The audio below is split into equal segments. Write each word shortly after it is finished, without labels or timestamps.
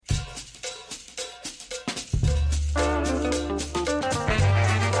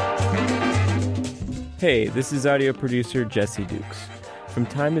Hey, this is audio producer Jesse Dukes. From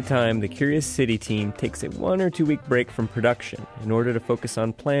time to time, the Curious City team takes a 1 or 2 week break from production in order to focus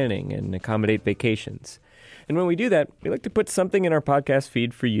on planning and accommodate vacations. And when we do that, we like to put something in our podcast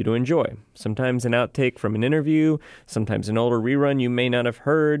feed for you to enjoy. Sometimes an outtake from an interview, sometimes an older rerun you may not have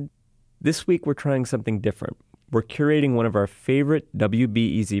heard. This week, we're trying something different. We're curating one of our favorite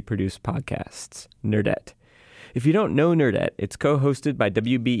WBEZ-produced podcasts, Nerdette. If you don't know Nerdette, it's co-hosted by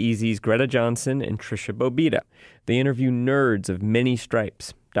WBEZ's Greta Johnson and Trisha Bobita. They interview nerds of many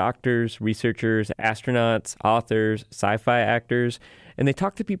stripes, doctors, researchers, astronauts, authors, sci-fi actors, and they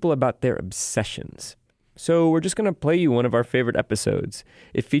talk to people about their obsessions. So we're just going to play you one of our favorite episodes.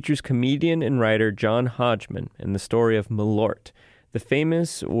 It features comedian and writer John Hodgman and the story of Malört, the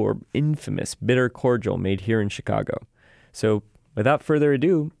famous or infamous bitter cordial made here in Chicago. So without further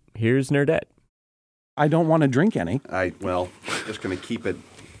ado, here's Nerdette. I don't want to drink any. Just going to keep it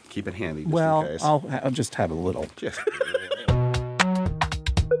handy. Just Well, in case. I'll just have a little.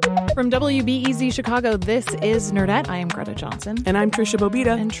 From WBEZ Chicago, this is Nerdette. I am Greta Johnson. And I'm Trisha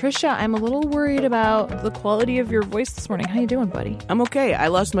Bobita. And Trisha, I'm a little worried about the quality of your voice this morning. How you doing, buddy? I'm okay. I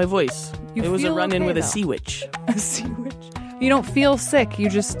lost my voice. You it was a feel run-in okay, with a though? sea witch. A sea witch? You don't feel sick. You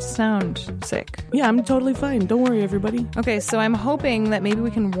just sound sick. Yeah, I'm totally fine. Don't worry, everybody. Okay, so I'm hoping that maybe we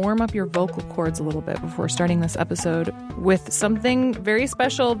can warm up your vocal cords a little bit before starting this episode with something very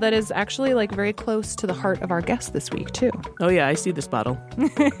special that is actually like very close to the heart of our guest this week, too. Oh, yeah, I see this bottle.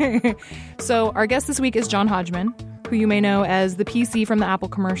 So our guest this week is John Hodgman, who you may know as the PC from the Apple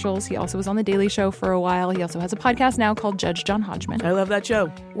commercials. He also was on The Daily Show for a while. He also has a podcast now called Judge John Hodgman. I love that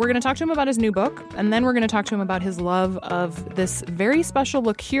show. We're going to talk to him about his new book, and then we're going to talk to him about his love of this very special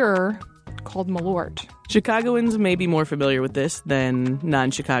liqueur called Malört. Chicagoans may be more familiar with this than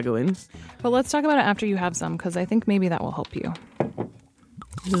non-Chicagoans. But let's talk about it after you have some, because I think maybe that will help you.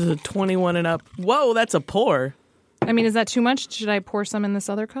 This is a 21 and up. Whoa, that's a pour. I mean, is that too much? Should I pour some in this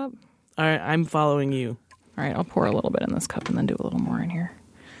other cup? All right, I'm following you. All right, I'll pour a little bit in this cup and then do a little more in here.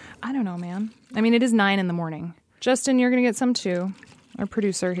 I don't know, man. I mean, it is 9 a.m. Justin, you're going to get some too. Our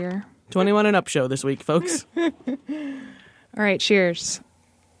producer here. 21 and up show this week, folks. All right, cheers.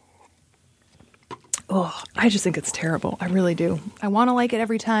 Oh, I just think it's terrible. I really do. I want to like it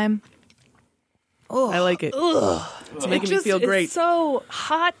every time. Oh, I like it. It's making me feel great. It's so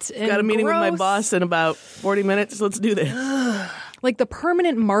hot and Got a meeting with my gross. boss in about 40 minutes. Let's do this. Like the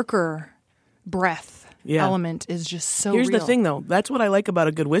permanent marker breath Yeah. element is just so Here's real. the thing, though. That's what I like about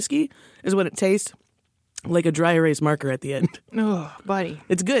a good whiskey, is when it tastes like a dry erase marker at the end. Oh, buddy.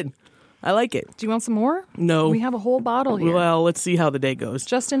 It's good. I like it. Do you want some more? No. We have a whole bottle here. Well, let's see how the day goes.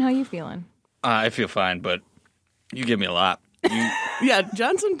 Justin, how you feeling? I feel fine, but you give me a lot. Yeah,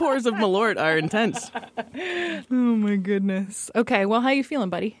 Johnson pours of Malört are intense. Oh, my goodness. Okay, well, how you feeling,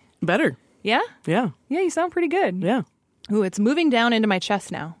 buddy? Better. Yeah? Yeah. Yeah, you sound pretty good. Yeah. Ooh, it's moving down into my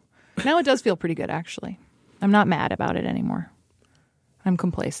chest now. Now it does feel pretty good, actually. I'm not mad about it anymore. I'm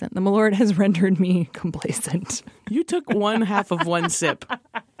complacent. The Malört has rendered me complacent. You took one half of one sip,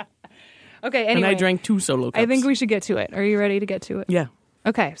 Okay, anyway. and I drank 2 solo cups. I think we should get to it. Are you ready to get to it? Yeah.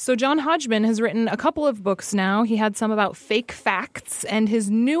 Okay, so John Hodgman has written a couple of books now. He had some about fake facts, and his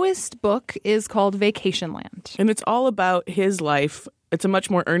newest book is called Vacationland. And it's all about his life. It's a much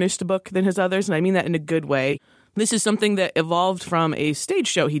more earnest book than his others, and I mean that in a good way. This is something that evolved from a stage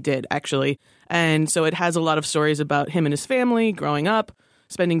show he did, actually. And so it has a lot of stories about him and his family growing up,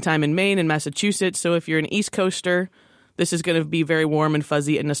 spending time in Maine and Massachusetts. So if you're an East Coaster, this is going to be very warm and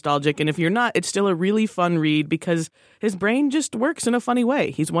fuzzy and nostalgic. And if you're not, it's still a really fun read because his brain just works in a funny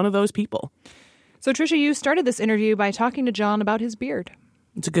way. He's one of those people. So, Trisha, you started this interview by talking to John about his beard.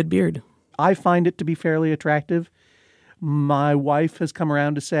 It's a good beard. I find it to be fairly attractive. My wife has come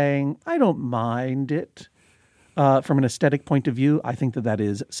around to saying, I don't mind it. From an aesthetic point of view, I think that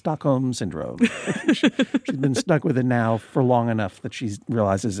is Stockholm Syndrome. She's been stuck with it now for long enough that she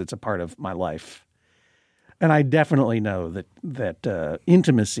realizes it's a part of my life. And I definitely know that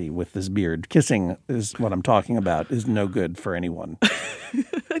intimacy with this beard, kissing is what I'm talking about, is no good for anyone.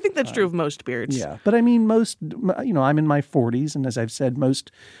 I think that's true of most beards. Yeah. But I mean, I'm in my 40s, and as I've said,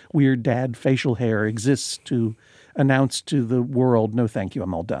 most weird dad facial hair exists to announce to the world, no thank you,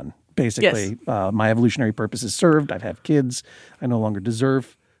 I'm all done. Basically, Yes. My evolutionary purpose is served. I've had kids. I no longer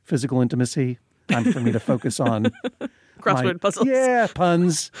deserve physical intimacy. Time for me to focus on Crossword puzzles. Yeah,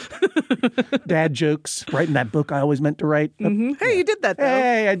 puns, dad jokes. Writing that book I always meant to write. Mm-hmm. Hey, you did that, though.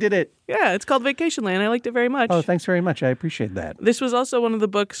 Hey, I did it. Yeah, it's called Vacationland. I liked it very much. Oh, thanks very much. I appreciate that. This was also one of the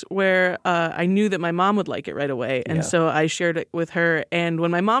books where I knew that my mom would like it right away. And so I shared it with her. And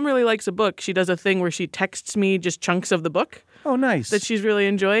when my mom really likes a book, she does a thing where she texts me just chunks of the book. Oh, nice. that she's really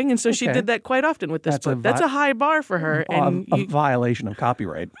enjoying. And so she Okay. did that quite often with this That's a book. That's a high bar for her. And a violation of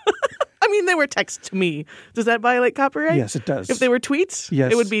copyright. I mean, they were texts to me. Does that violate copyright? Yes, it does. If they were tweets,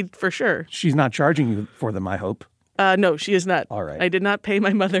 Yes. it would be for sure. She's not charging you for them, I hope. No, she is not. All right. I did not pay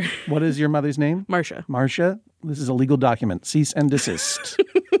my mother. What is your mother's name? Marcia. Marcia, this is a legal document. Cease and desist.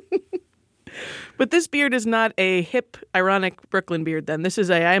 But this beard is not a hip, ironic Brooklyn beard then. This is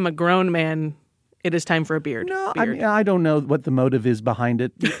I am a grown man. It is time for a beard. No, I beard. mean, I don't know what the motive is behind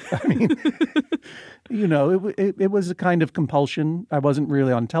it. I mean, it was a kind of compulsion. I wasn't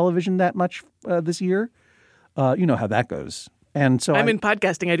really on television that much this year. You know how that goes. And so I'm in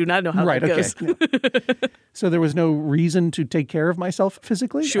podcasting. I do not know how right, that goes. okay. Yeah. So there was no reason to take care of myself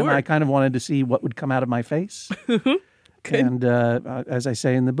physically. Sure. And I kind of wanted to see what would come out of my face. And as I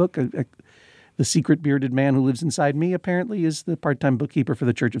say in the book, the secret bearded man who lives inside me apparently is the part-time bookkeeper for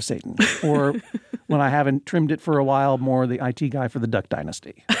the Church of Satan. Or when I haven't trimmed it for a while, more the IT guy for the Duck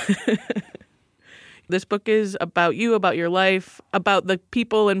Dynasty. This book is about you, about your life, about the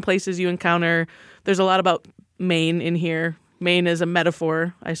people and places you encounter. There's a lot about Maine in here. Maine is a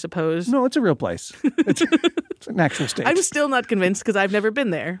metaphor, I suppose. No, it's a real place. It's an actual state. I'm still not convinced because I've never been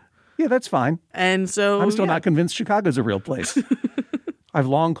there. Yeah, that's fine. And so I'm still not convinced Chicago's a real place. I've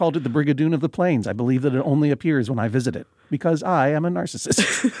long called it the Brigadoon of the Plains. I believe that it only appears when I visit it because I am a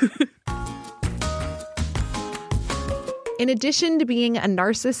narcissist. In addition to being a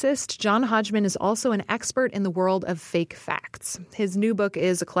narcissist, John Hodgman is also an expert in the world of fake facts. His new book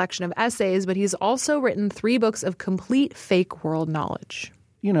is a collection of essays, but he's also written 3 books of complete fake world knowledge.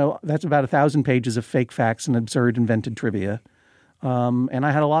 That's about 1,000 pages of fake facts and absurd invented trivia. And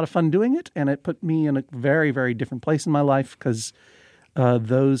I had a lot of fun doing it, and it put me in a very, very different place in my life because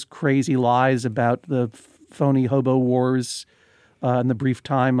those crazy lies about the phony hobo wars in the brief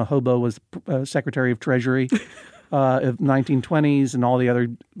time a hobo was Secretary of Treasury of 1920s and all the other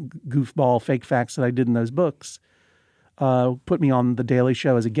goofball fake facts that I did in those books put me on The Daily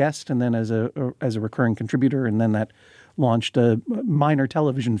Show as a guest and then as a recurring contributor, and then that launched a minor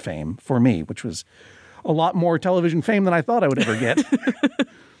television fame for me, which was a lot more television fame than I thought I would ever get.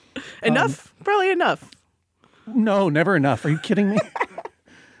 Enough? Probably enough. No, never enough. Are you kidding me?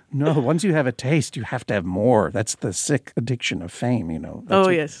 No, once you have a taste, you have to have more. That's the sick addiction of fame,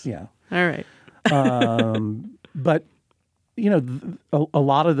 Yes. Yeah. All right. But, a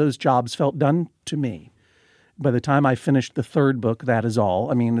lot of those jobs felt done to me. By the time I finished the 3rd book, that is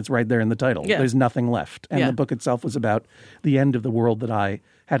all. I mean, it's right there in the title. Yeah. There's nothing left. And Yeah. the book itself was about the end of the world that I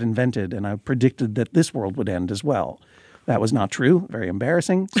had invented, and I predicted that this world would end as well. That was not true. Very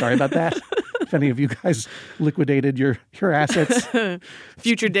embarrassing. Sorry about that. If any of you guys liquidated your assets.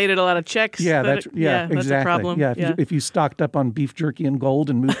 Future dated a lot of checks. Exactly. That's a problem. Yeah, if you stocked up on beef jerky and gold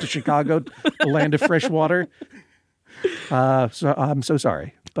and moved to Chicago, the land of fresh water. So I'm so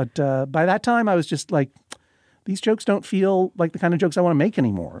sorry. But by that time, I was just like, these jokes don't feel like the kind of jokes I want to make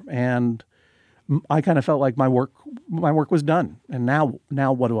anymore. And I kind of felt like my work was done. And now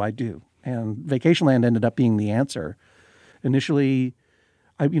what do I do? And Vacationland ended up being the answer. Initially,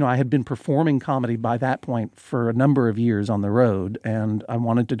 I had been performing comedy by that point for a number of years on the road, and I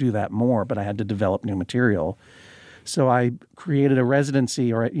wanted to do that more, but I had to develop new material. So I created a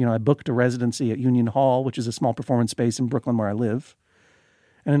residency, or I booked a residency at Union Hall, which is a small performance space in Brooklyn where I live.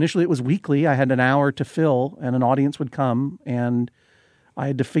 And initially it was weekly. I had an hour to fill, and an audience would come, and I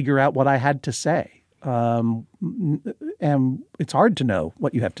had to figure out what I had to say. And it's hard to know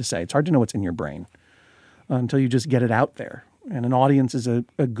what you have to say. It's hard to know what's in your brain until you just get it out there. And an audience is a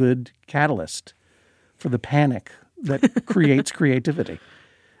good catalyst for the panic that creates creativity.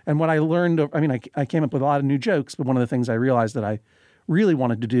 And what I learned, I came up with a lot of new jokes, but one of the things I realized that I really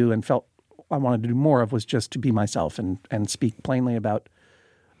wanted to do and felt I wanted to do more of was just to be myself and speak plainly about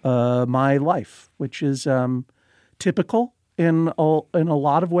my life, which is typical in a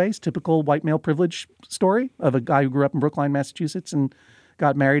lot of ways, typical white male privilege story of a guy who grew up in Brookline, Massachusetts, and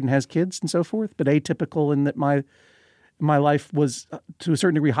got married and has kids and so forth, but atypical in that my life was to a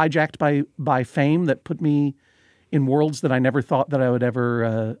certain degree hijacked by fame that put me in worlds that I never thought that I would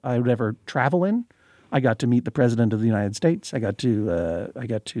ever travel in. I got to meet the President of the United States. I got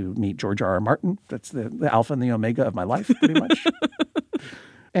to meet George R.R. Martin. That's the alpha and the omega of my life, pretty much.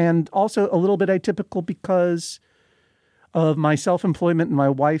 And also a little bit atypical because of my self-employment and my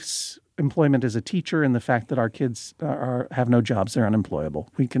wife's employment as a teacher, and the fact that our kids have no jobs; they're unemployable.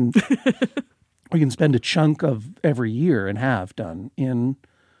 We can spend a chunk of every year and have done in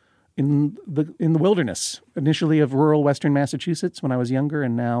the wilderness. Initially of rural Western Massachusetts when I was younger,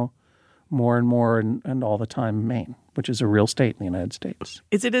 and now more and more and all the time Maine, which is a real state in the United States.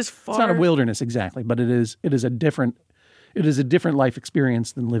 Is it as far? It's not a wilderness exactly, but it is a different it is a different life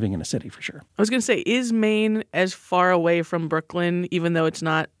experience than living in a city for sure. I was going to say, is Maine as far away from Brooklyn, even though it's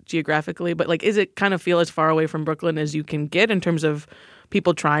not geographically, but like, is it kind of feel as far away from Brooklyn as you can get in terms of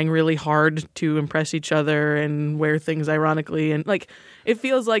people trying really hard to impress each other and wear things ironically? And like, it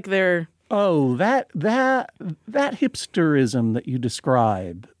feels like they're... Oh, that hipsterism that you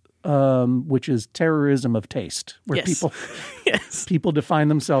describe, which is terrorism of taste, where yes. people define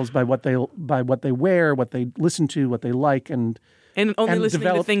themselves by what they wear, what they listen to, what they like, and only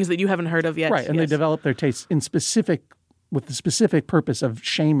listening to things that you haven't heard of yet. Right, and they develop their tastes with the specific purpose of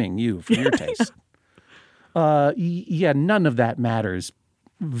shaming you for your taste. None of that matters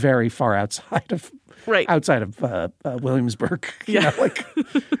very far outside of Williamsburg.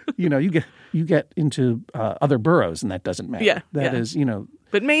 You get into other boroughs, and that doesn't matter. Is.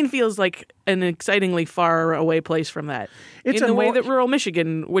 But Maine feels like an excitingly far away place from that. It's in the way that rural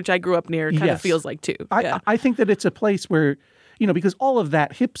Michigan, which I grew up near, kind of feels like too. I think that it's a place where, because all of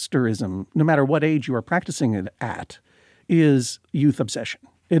that hipsterism, no matter what age you are practicing it at, is youth obsession.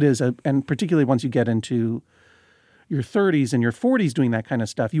 It is, and particularly once you get into your 30s and your 40s doing that kind of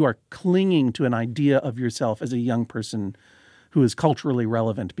stuff, you are clinging to an idea of yourself as a young person who is culturally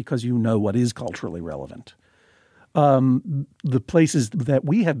relevant because you know what is culturally relevant. The places that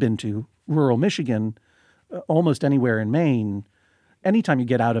we have been to, rural Michigan, almost anywhere in Maine, anytime you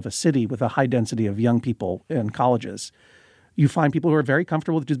get out of a city with a high density of young people in colleges, you find people who are very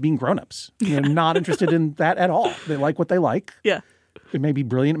comfortable with just being grown-ups. Not interested in that at all. They like what they like. Yeah. It may be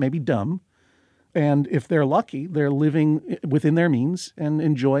brilliant, it may be dumb. And if they're lucky, they're living within their means and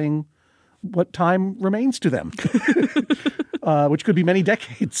enjoying what time remains to them, which could be many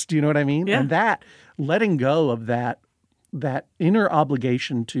decades. Do you know what I mean? Yeah. And that letting go of that inner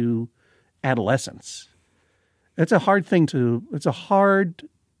obligation to adolescence, it's a hard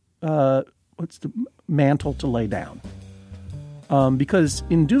mantle to lay down. Because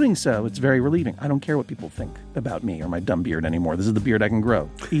in doing so, it's very relieving. I don't care what people think about me or my dumb beard anymore. This is the beard I can grow.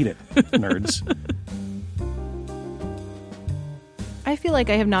 Eat it, nerds. I feel like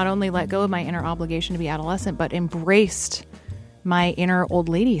I have not only let go of my inner obligation to be adolescent, but embraced my inner old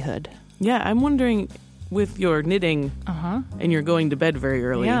ladyhood. Yeah, I'm wondering, with your knitting and you're going to bed very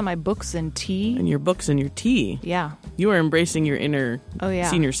early. Yeah, my books and tea. And your books and your tea. Yeah. You are embracing your inner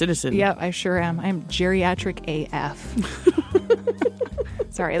senior citizen. Yeah, I sure am. I'm geriatric AF.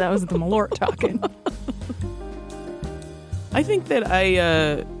 Sorry, that was the Malört talking. I think that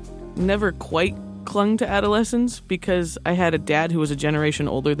I never quite clung to adolescence because I had a dad who was a generation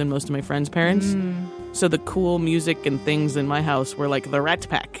older than most of my friends' parents. So the cool music and things in my house were like the Rat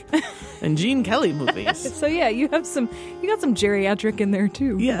Pack and Gene Kelly movies. So yeah, you got some geriatric in there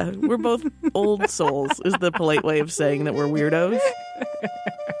too. Yeah, we're both old souls is the polite way of saying that we're weirdos.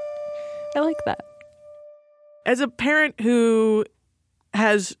 I like that. As a parent who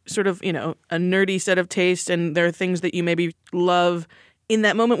has sort of, a nerdy set of tastes and there are things that you maybe love, in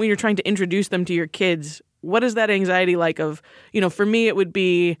that moment when you're trying to introduce them to your kids, what is that anxiety like of, for me it would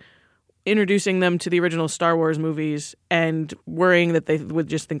be introducing them to the original Star Wars movies and worrying that they would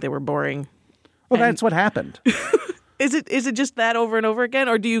just think they were boring. Well, that's what happened. Is it just that over and over again?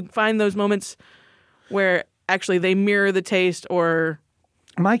 Or do you find those moments where actually they mirror the taste or...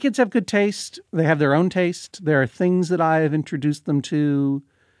 My kids have good taste. They have their own taste. There are things that I have introduced them to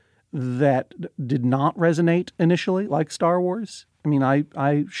that did not resonate initially, like Star Wars. I mean,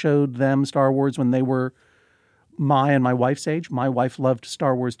 I showed them Star Wars when they were my and my wife's age. My wife loved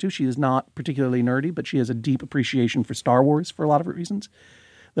Star Wars too. She is not particularly nerdy, but she has a deep appreciation for Star Wars for a lot of reasons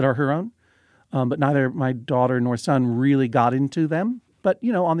that are her own. But neither my daughter nor son really got into them. But,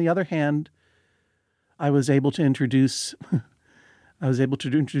 on the other hand, I was able to introduce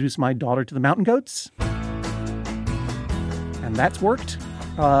my daughter to the Mountain Goats. And that's worked.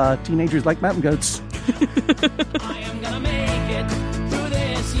 Teenagers like Mountain Goats. I am gonna make it through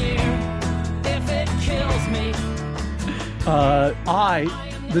this year if it kills me.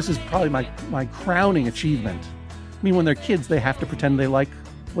 This is probably my crowning achievement. I mean, when they're kids, they have to pretend they like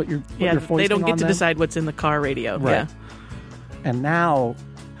what you're foisting they don't get on to them. decide what's in the car radio. Right. Yeah. And now,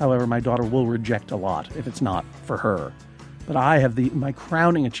 however, my daughter will reject a lot if it's not for her. But I have my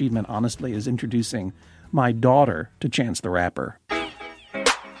crowning achievement, honestly, is introducing my daughter to Chance the Rapper.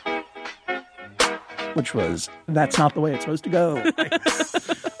 Which was, that's not the way it's supposed to go.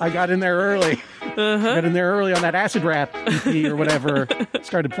 I got in there early. Got in there early on that acid rap EP or whatever.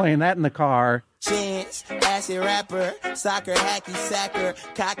 Started playing that in the car. Chance, acid rapper, soccer, hacky, sacker,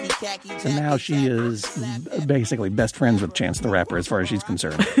 cocky, khaki, And now she is basically best friends with Chance the Rapper as far as she's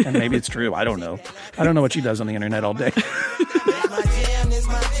concerned. And maybe it's true. I don't know. I don't know what she does on the internet all day.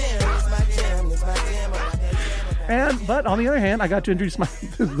 But on the other hand, I got to introduce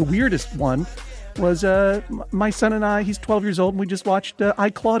the weirdest one was my son and I. He's 12 years old, and we just watched I,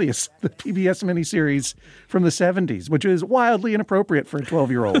 Claudius, the PBS miniseries from the 70s, which is wildly inappropriate for a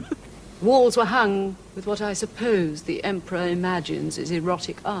 12-year-old. Walls were hung with what I suppose the Emperor imagines is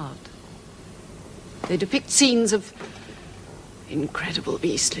erotic art. They depict scenes of incredible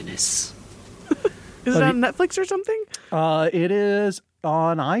beastliness. Is it on Netflix or something? It is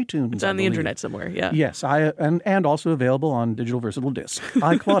on iTunes. It's on the internet somewhere, yeah. Yes, and also available on digital versatile disc.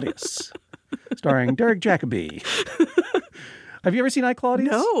 I, Claudius, starring Derek Jacobi. Have you ever seen I,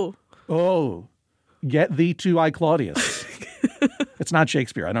 Claudius? No. Oh, get thee to I, Claudius. It's not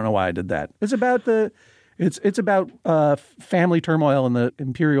Shakespeare. I don't know why I did that. It's about it's about family turmoil in the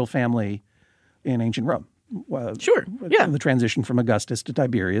imperial family in ancient Rome. Sure. Yeah. The transition from Augustus to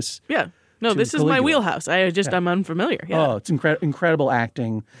Tiberius. Yeah. No, this is my wheelhouse. I'm unfamiliar. Yeah. Oh, it's incredible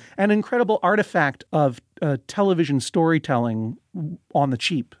acting, an incredible artifact of television storytelling on the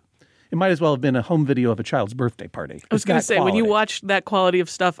cheap. It might as well have been a home video of a child's birthday party. I was going to say, when you watch that quality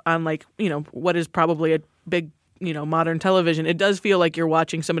of stuff on what is probably a big, modern television, it does feel like you're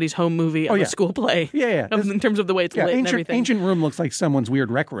watching somebody's home movie of a school play. Yeah. In terms of the way it's lit and everything. Ancient room looks like someone's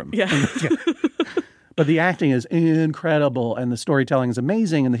weird rec room. Yeah. But the acting is incredible, and the storytelling is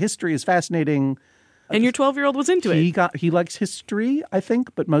amazing, and the history is fascinating. And your 12-year-old was into it. He likes history, I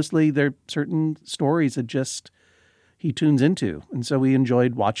think, but mostly there are certain stories that he tunes into. And so we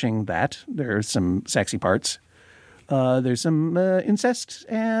enjoyed watching that. There are some sexy parts. There's some incest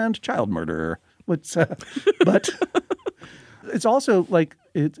and child murder. But it's also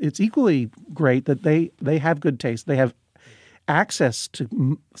it's equally great that they have good taste. They have access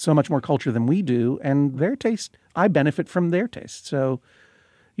to so much more culture than we do, and their taste, I benefit from their taste. So,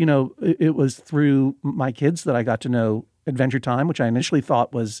 it was through my kids that I got to know Adventure Time, which I initially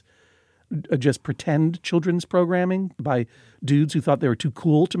thought was just pretend children's programming by dudes who thought they were too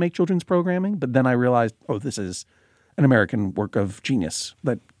cool to make children's programming. But then I realized, this is an American work of genius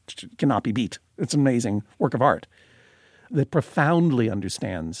that cannot be beat. It's an amazing work of art that profoundly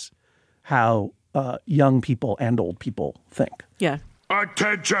understands how young people and old people think. Yeah.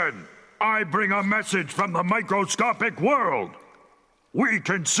 Attention! I bring a message from the microscopic world. We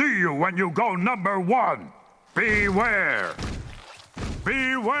can see you when you go number 1. Beware!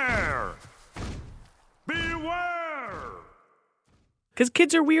 Beware! Beware! Because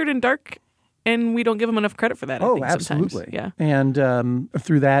kids are weird and dark, and we don't give them enough credit for that, I think, absolutely. Sometimes. Yeah. And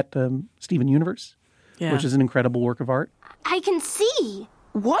through that, Steven Universe, which is an incredible work of art. I can see.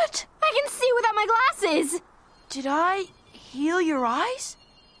 What? I can see without my glasses. Did I heal your eyes?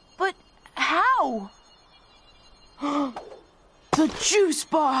 But how? The juice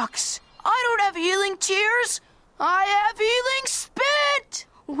box! I don't have healing tears! I have healing spit!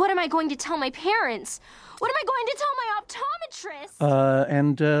 What am I going to tell my parents? What am I going to tell my optometrist?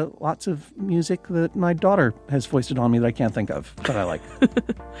 And lots of music that my daughter has foisted on me that I can't think of, that I like.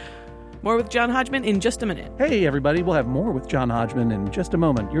 More with John Hodgman in just a minute. Hey, everybody. We'll have more with John Hodgman in just a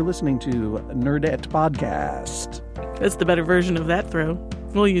moment. You're listening to Nerdette Podcast. That's the better version of that throw.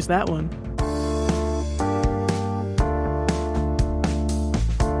 We'll use that one.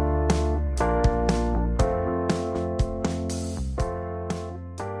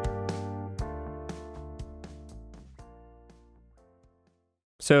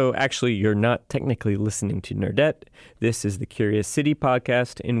 So actually, you're not technically listening to Nerdette. This is the Curious City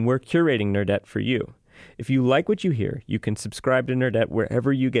podcast, and we're curating Nerdette for you. If you like what you hear, you can subscribe to Nerdette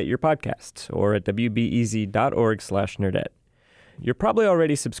wherever you get your podcasts or at wbez.org/Nerdette. You're probably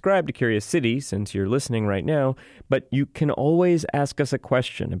already subscribed to Curious City since you're listening right now, but you can always ask us a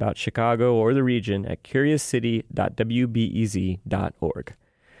question about Chicago or the region at curiouscity.wbez.org.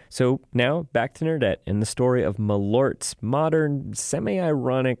 So now, back to Nerdette and the story of Malört's modern,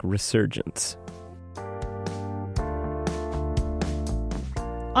 semi-ironic resurgence.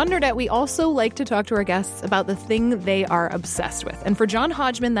 On Nerdette, we also like to talk to our guests about the thing they are obsessed with. And for John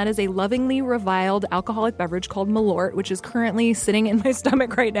Hodgman, that is a lovingly reviled alcoholic beverage called Malört, which is currently sitting in my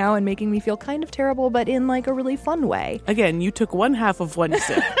stomach right now and making me feel kind of terrible, but in like a really fun way. Again, you took one half of one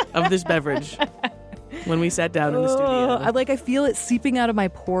sip of this beverage. When we sat down in the studio. I feel it seeping out of my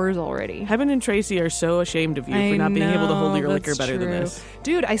pores already. Heaven and Tracy are so ashamed of you for not being able to hold your liquor better than this.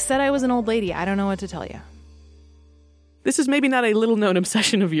 Dude, I said I was an old lady. I don't know what to tell you. This is maybe not a little-known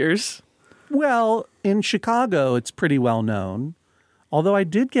obsession of yours. Well, in Chicago, it's pretty well known. Although I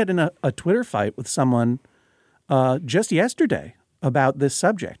did get in a Twitter fight with someone just yesterday about this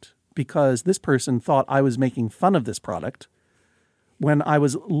subject because this person thought I was making fun of this product when I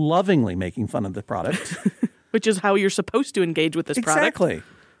was lovingly making fun of the product. Which is how you're supposed to engage with this product. Exactly.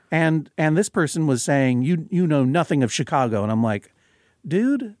 And this person was saying, you know nothing of Chicago. And I'm like,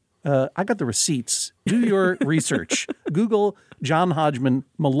 dude, I got the receipts. Do your research. Google John Hodgman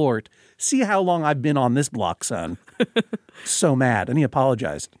Malört. See how long I've been on this block, son. So mad. And he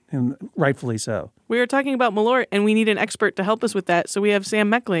apologized, and rightfully so. We were talking about Malört, and we need an expert to help us with that. So we have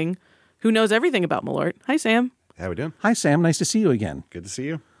Sam Meckling, who knows everything about Malört. Hi, Sam. How we doing? Hi, Sam. Nice to see you again. Good to see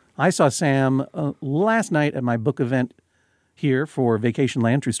you. I saw Sam last night at my book event here for Vacation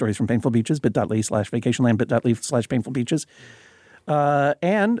Land, True Stories from Painful Beaches, bit.ly/vacationland, bit.ly/painful beaches.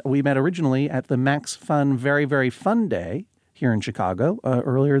 And we met originally at the Max Fun Very, Very Fun Day here in Chicago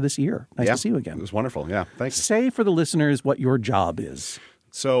earlier this year. Nice to see you again. It was wonderful. Yeah, thanks. Say for the listeners what your job is.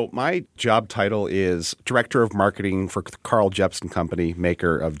 So my job title is Director of Marketing for Carl Jepsen Company,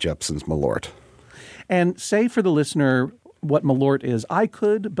 maker of Jepsen's Malört. And say for the listener what Malört is. I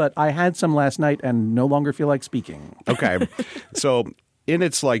could, but I had some last night and no longer feel like speaking. Okay. So in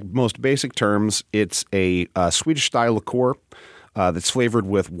its most basic terms, it's a Swedish-style liqueur that's flavored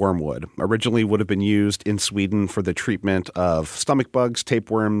with wormwood. Originally would have been used in Sweden for the treatment of stomach bugs,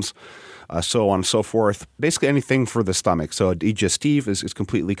 tapeworms, so on and so forth. Basically anything for the stomach. So a digestive is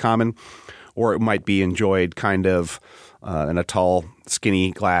completely common, or it might be enjoyed kind of in a tall,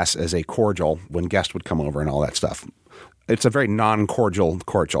 skinny glass as a cordial when guests would come over and all that stuff. It's a very non-cordial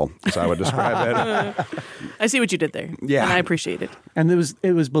cordial, as I would describe it. I see what you did there. Yeah. And I appreciate it. And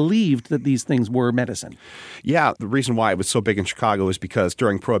it was believed that these things were medicine. Yeah. The reason why it was so big in Chicago is because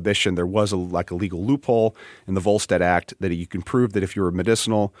during Prohibition, there was a legal loophole in the Volstead Act that you can prove that if you were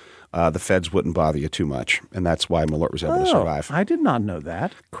medicinal, the feds wouldn't bother you too much. And that's why Malört was able to survive. I did not know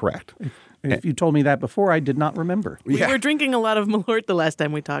that. Correct. If you told me that before, I did not remember. We were drinking a lot of Malört the last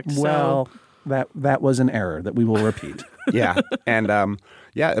time we talked. Well, that was an error that we will repeat. Yeah. And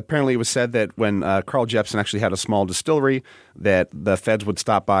apparently it was said that when Carl Jepsen actually had a small distillery, that the feds would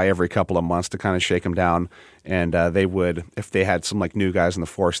stop by every couple of months to kind of shake them down. And they would, if they had some new guys in the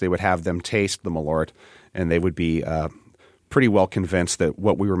force, they would have them taste the Malört, and they would be pretty well convinced that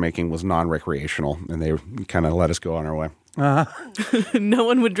what we were making was non-recreational, and they kind of let us go on our way. No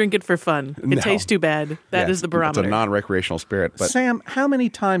one would drink it for fun. It tastes too bad. That is the barometer. It's a non-recreational spirit. But Sam, how many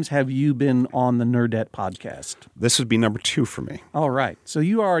times have you been on the Nerdette podcast? This would be number 2 for me. All right. So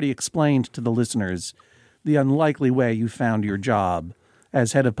you already explained to the listeners the unlikely way you found your job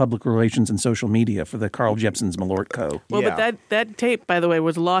as head of public relations and social media for the Carl Jepsen's Malört Co. Well, but that tape, by the way,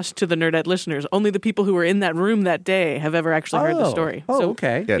 was lost to the Nerdette listeners. Only the people who were in that room that day have ever actually heard the story. Oh,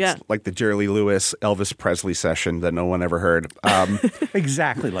 okay. Yeah, it's like the Jerry Lee Lewis, Elvis Presley session that no one ever heard.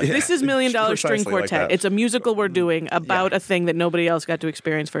 Exactly like that. This is $1 Million String Quartet. Like it's a musical we're doing about a thing that nobody else got to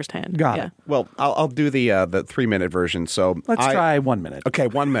experience firsthand. Got it. Well, I'll do the 3-minute version. So let's try 1 minute. Okay,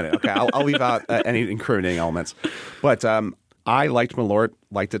 1 minute. Okay, I'll leave out any incriminating elements. But I liked Malört,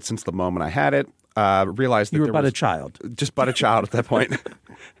 liked it since the moment I had it. Realized that you were but a child. Just but a child at that point.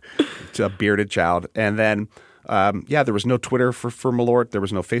 A bearded child. And then, there was no Twitter for Malört. There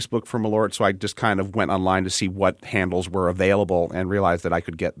was no Facebook for Malört. So I just kind of went online to see what handles were available and realized that I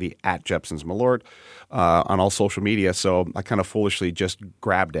could get the @Jepsen's Malört on all social media. So I kind of foolishly just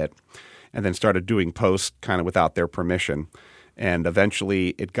grabbed it and then started doing posts kind of without their permission. And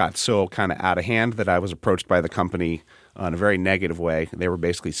eventually it got so kind of out of hand that I was approached by the company in a very negative way. They were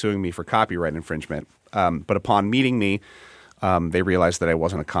basically suing me for copyright infringement. But upon meeting me, they realized that I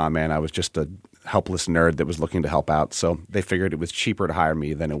wasn't a con man. I was just a helpless nerd that was looking to help out. So they figured it was cheaper to hire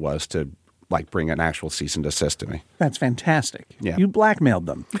me than it was to bring an actual cease and desist to me. That's fantastic. Yeah. You blackmailed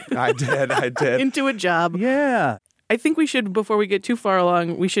them. I did. Into a job. Yeah. I think we should, before we get too far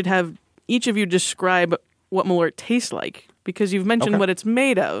along, we should have each of you describe what Malört tastes like. Because you've mentioned what it's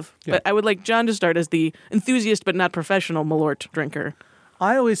made of. Yeah. But I would like John to start as the enthusiast but not professional Malört drinker.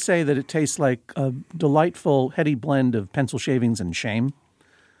 I always say that it tastes like a delightful, heady blend of pencil shavings and shame.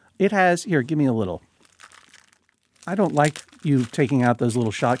 It has... Here, give me a little. I don't like you taking out those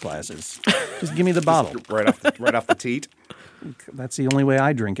little shot glasses. Just give me the bottle. right off the teat. That's the only way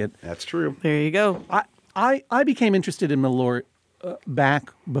I drink it. That's true. There you go. I became interested in Malört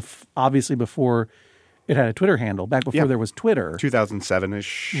obviously before... It had a Twitter handle back before there was Twitter.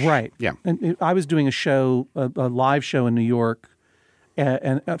 2007-ish. Right. Yeah. And I was doing a show, a live show in New York,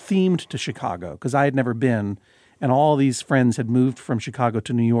 and themed to Chicago because I had never been. And all these friends had moved from Chicago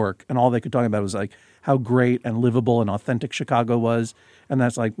to New York. And all they could talk about was how great and livable and authentic Chicago was. And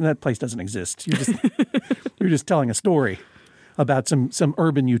that's that place doesn't exist. You're just telling a story about some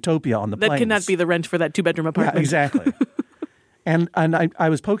urban utopia on the plains. That cannot be the rent for that 2-bedroom apartment. Yeah, exactly. And I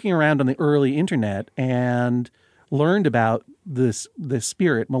was poking around on the early internet and learned about this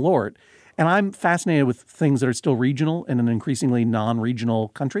spirit, Malört. And I'm fascinated with things that are still regional in an increasingly non-regional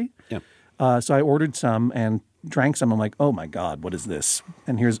country. Yeah. So I ordered some and drank some. I'm like, oh my God, what is this?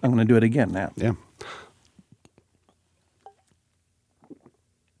 And I'm going to do it again now. Yeah.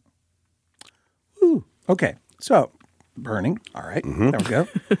 Ooh, okay. So, burning. All right. There we go.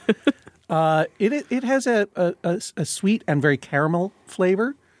 It has a sweet and very caramel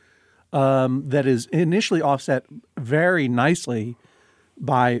flavor that is initially offset very nicely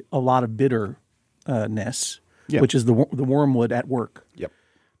by a lot of bitterness, which is the wormwood at work. Yep.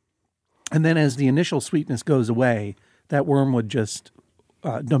 And then as the initial sweetness goes away, that wormwood just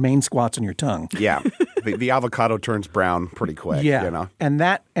domain squats on your tongue. Yeah. The avocado turns brown pretty quick. Yeah. You know? And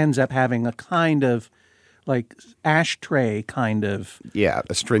that ends up having a kind of like ashtray kind of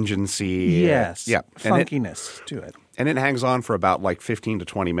astringency. Yes. Yeah. Funkiness to it. And it hangs on for about like 15 to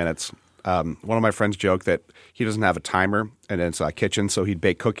 20 minutes. One of my friends joked that he doesn't have a timer and it's a kitchen, so he'd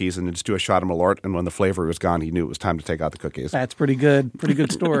bake cookies and then just do a shot of Malört, and when the flavor was gone, he knew it was time to take out the cookies. That's pretty good. Pretty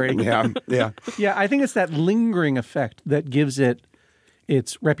good story. Yeah. Yeah, I think it's that lingering effect that gives it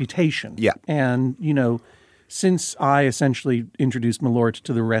its reputation. Yeah. And, you know, since I essentially introduced Malört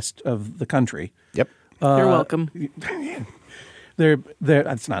to the rest of the country. Yep. You're welcome.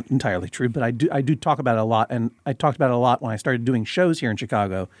 That's not entirely true, but I do talk about it a lot, and I talked about it a lot when I started doing shows here in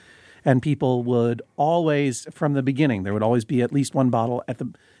Chicago, and people would always, from the beginning, there would always be at least one bottle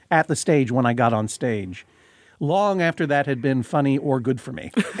at the stage when I got on stage, long after that had been funny or good for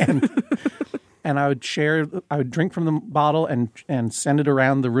me, and I would drink from the bottle and send it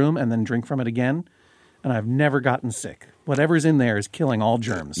around the room, and then drink from it again, and I've never gotten sick. Whatever's in there is killing all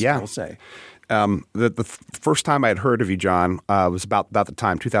germs. Yeah. We'll say. The first time I had heard of you, John, was about the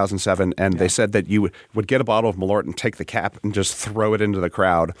time, 2007, and they said that you would get a bottle of Malört and take the cap and just throw it into the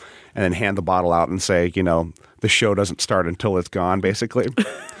crowd and then hand the bottle out and say, you know, the show doesn't start until it's gone, basically.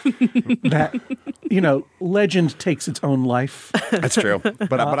 That, you know, legend takes its own life. That's true.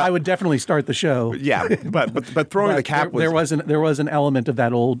 But I would definitely start the show. Yeah, but throwing the cap there was an element of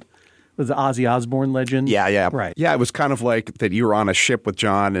that old. Was the Ozzy Osbourne legend? Yeah. Right. Yeah, it was kind of like that you were on a ship with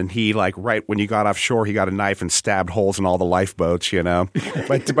John, and he, like, right when you got offshore, he got a knife and stabbed holes in all the lifeboats, you know,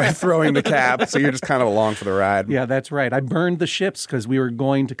 by throwing the cap. So you're just kind of along for the ride. Yeah, that's right. I burned the ships because we were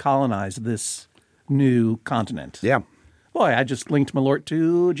going to colonize this new continent. Yeah. Boy, I just linked Malört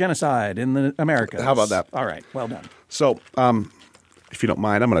to genocide in the Americas. How about that? All right. Well done. So, if you don't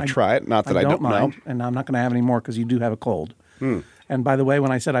mind, I'm going to try it. Not that I don't mind, know. and I'm not going to have any more because you do have a cold. And by the way,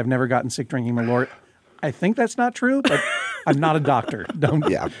 when I said I've never gotten sick drinking Malört, I think that's not true, but I'm not a doctor. Don't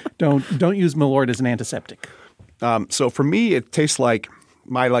use Malört as an antiseptic. So for me, it tastes like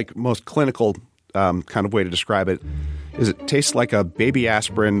my most clinical kind of way to describe it is it tastes like a baby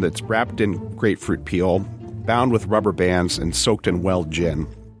aspirin that's wrapped in grapefruit peel, bound with rubber bands, and soaked in well gin.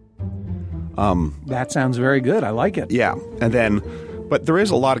 That sounds very good. I like it. Yeah, but there is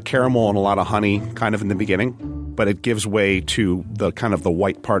a lot of caramel and a lot of honey kind of in the beginning. But it gives way to the kind of the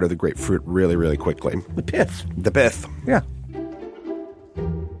white part of the grapefruit really, really quickly. The pith. Yeah.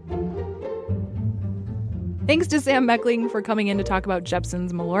 Thanks to Sam Meckling for coming in to talk about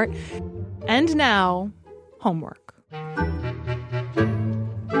Jeppson's Malört. And now, homework.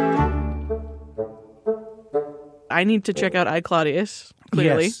 I need to check out I, Claudius,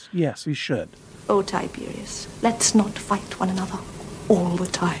 clearly. Yes, we should. Oh, Tiberius, let's not fight one another all the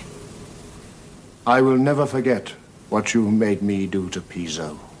time. I will never forget what you made me do to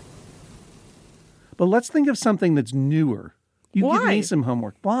Piso. But let's think of something that's newer. You Why? give me some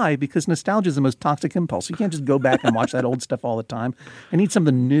homework. Why? Because nostalgia is the most toxic impulse. You can't just go back and watch that old stuff all the time. I need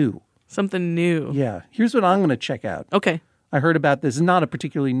something new. Something new. Yeah. Here's what I'm going to check out. Okay. I heard about this. It's not a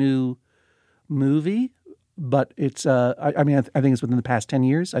particularly new movie, but it's, I think it's within the past 10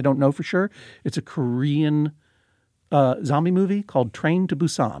 years. I don't know for sure. It's a Korean zombie movie called Train to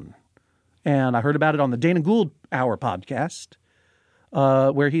Busan. And I heard about it on the Dana Gould Hour podcast,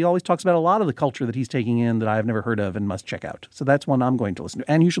 where he always talks about a lot of the culture that he's taking in that I've never heard of and must check out. So that's one I'm going to listen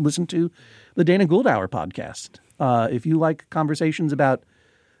to. And you should listen to the Dana Gould Hour podcast. If you like conversations about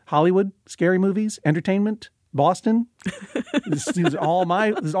Hollywood, scary movies, entertainment, Boston, this is all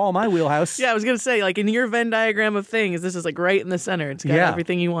my wheelhouse. Yeah, I was going to say, like, in your Venn diagram of things, this is like right in the center. It's got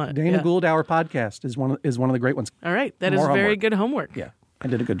everything you want. Dana Gould Hour podcast is one of the great ones. All right. That is very good homework. Yeah. I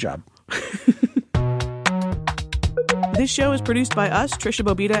did a good job. This show is produced by us, Trisha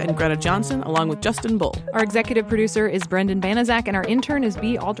Bobita and Greta Johnson, along with Justin Bull. Our executive producer is Brendan Banaszak, and our intern is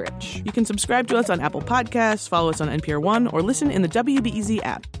B. Aldrich. You can subscribe to us on Apple Podcasts, follow us on NPR One, or listen in the WBEZ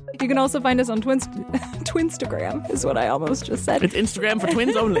app. You can also find us on Twinstagram, is what I almost just said. It's Instagram for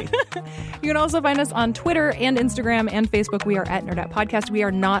twins only. You can also find us on Twitter and Instagram and Facebook. We are at Nerdette Podcast. We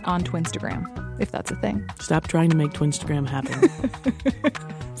are not on Twinstagram, if that's a thing. Stop trying to make Twinstagram happen.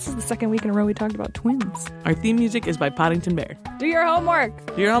 This is the second week in a row we talked about twins. Our theme music is by Poddington Bear. Do your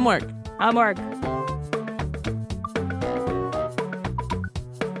homework. Do your homework. Homework.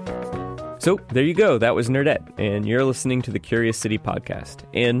 So there you go. That was Nerdette, and you're listening to the Curious City podcast.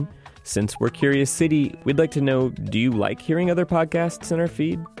 And since we're Curious City, we'd like to know, do you like hearing other podcasts in our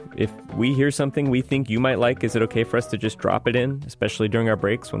feed? If we hear something we think you might like, is it okay for us to just drop it in, especially during our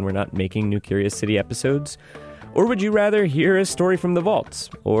breaks when we're not making new Curious City episodes? Or would you rather hear a story from the vaults,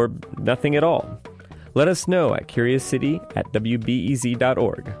 or nothing at all? Let us know at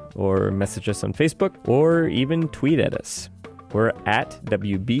curiouscity@wbez.org, or message us on Facebook, or even tweet at us. We're at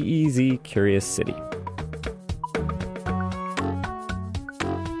WBEZ Curious City.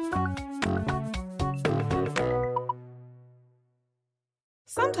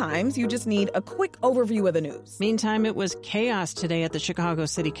 Sometimes you just need a quick overview of the news. Meantime, it was chaos today at the Chicago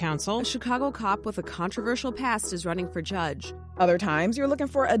City Council. A Chicago cop with a controversial past is running for judge. Other times, you're looking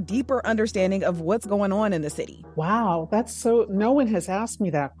for a deeper understanding of what's going on in the city. Wow, that's so... No one has asked me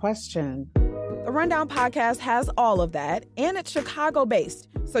that question. The Rundown podcast has all of that, and it's Chicago-based,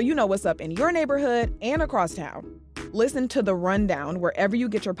 so you know what's up in your neighborhood and across town. Listen to The Rundown wherever you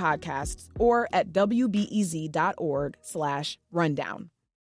get your podcasts or at wbez.org/rundown.